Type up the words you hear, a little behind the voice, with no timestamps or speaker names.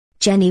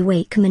Jenny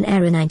Wakeman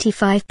Error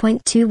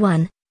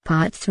 95.21,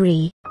 Part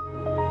 3.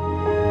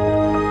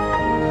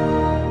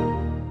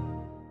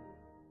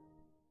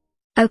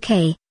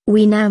 Okay,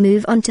 we now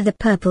move on to the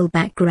purple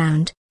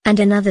background, and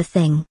another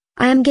thing,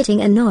 I am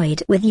getting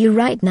annoyed with you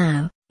right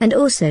now, and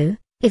also,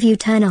 if you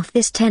turn off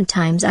this 10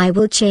 times I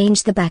will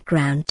change the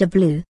background to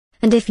blue,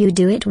 and if you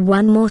do it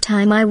one more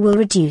time I will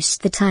reduce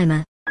the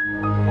timer.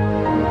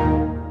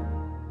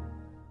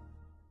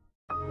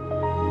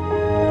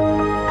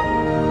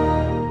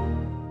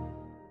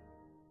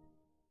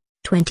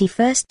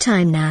 "21st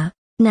time now.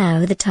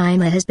 Now the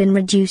timer has been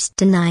reduced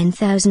to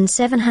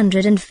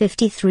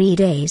 9,753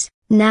 days.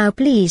 Now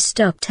please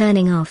stop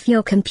turning off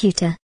your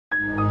computer."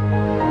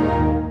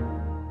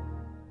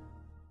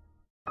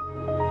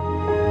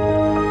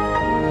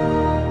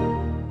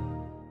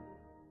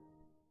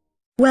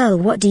 Well,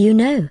 what do you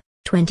know?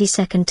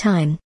 22nd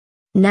time.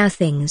 Now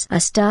things are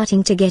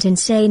starting to get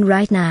insane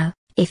right now.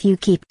 If you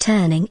keep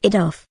turning it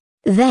off,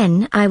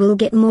 then I will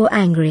get more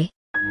angry.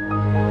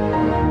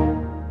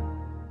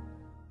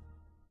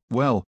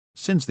 Well,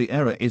 since the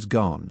error is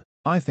gone,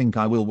 I think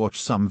I will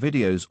watch some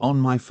videos on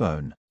my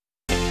phone.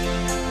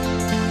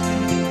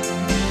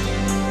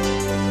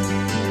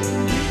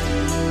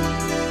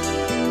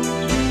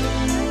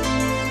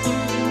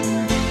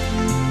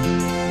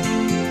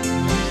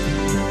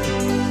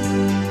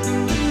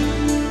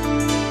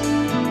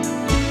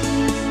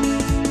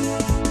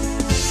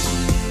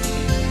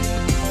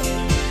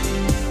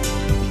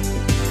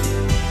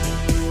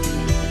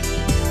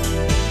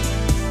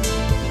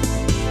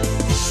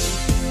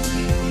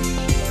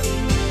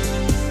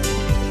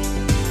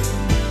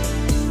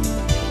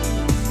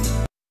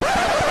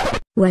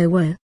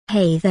 Whoa,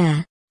 hey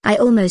there, I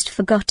almost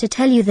forgot to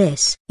tell you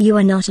this. You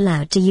are not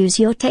allowed to use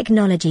your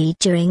technology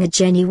during a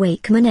Jenny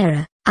Wakeman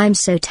error. I'm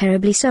so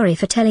terribly sorry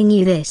for telling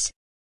you this.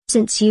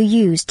 Since you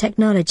use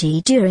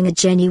technology during a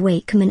Jenny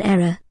Wakeman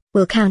error,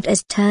 will count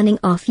as turning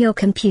off your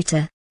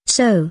computer,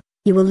 so,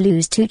 you will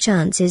lose 2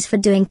 chances for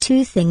doing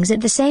 2 things at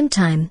the same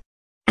time.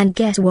 And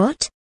guess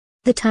what?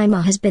 The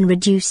timer has been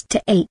reduced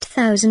to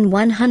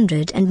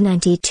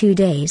 8,192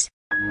 days.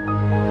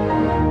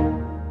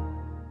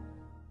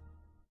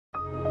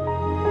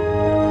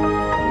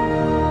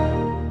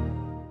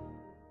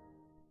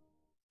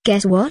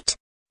 Guess what?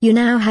 You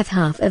now have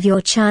half of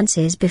your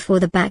chances before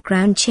the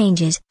background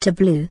changes to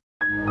blue.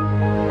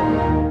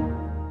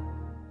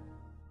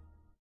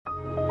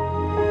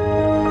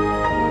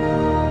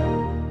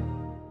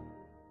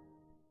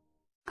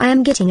 I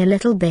am getting a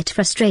little bit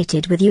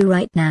frustrated with you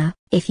right now.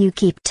 If you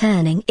keep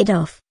turning it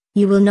off,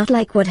 you will not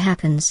like what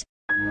happens.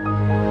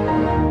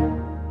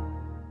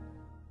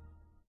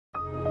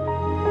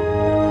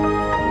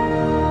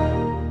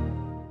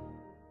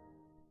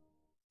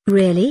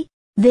 Really?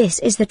 This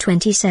is the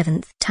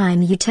 27th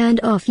time you turned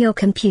off your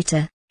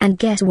computer, and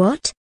guess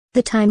what?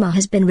 The timer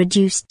has been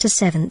reduced to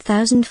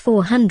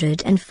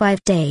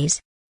 7,405 days.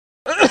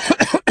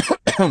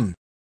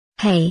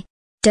 Hey,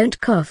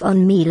 don't cough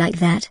on me like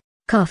that.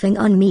 Coughing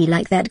on me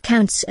like that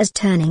counts as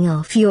turning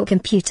off your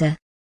computer.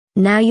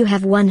 Now you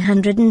have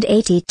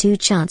 182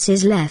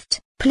 chances left.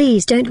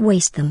 Please don't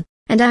waste them,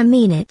 and I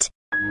mean it.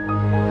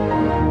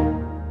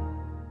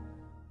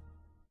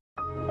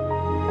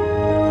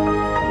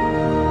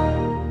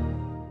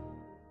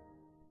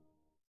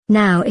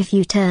 Now if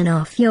you turn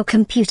off your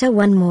computer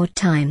one more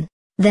time,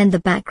 then the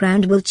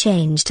background will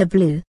change to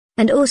blue,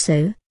 and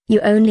also, you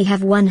only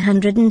have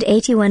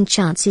 181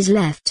 chances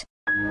left.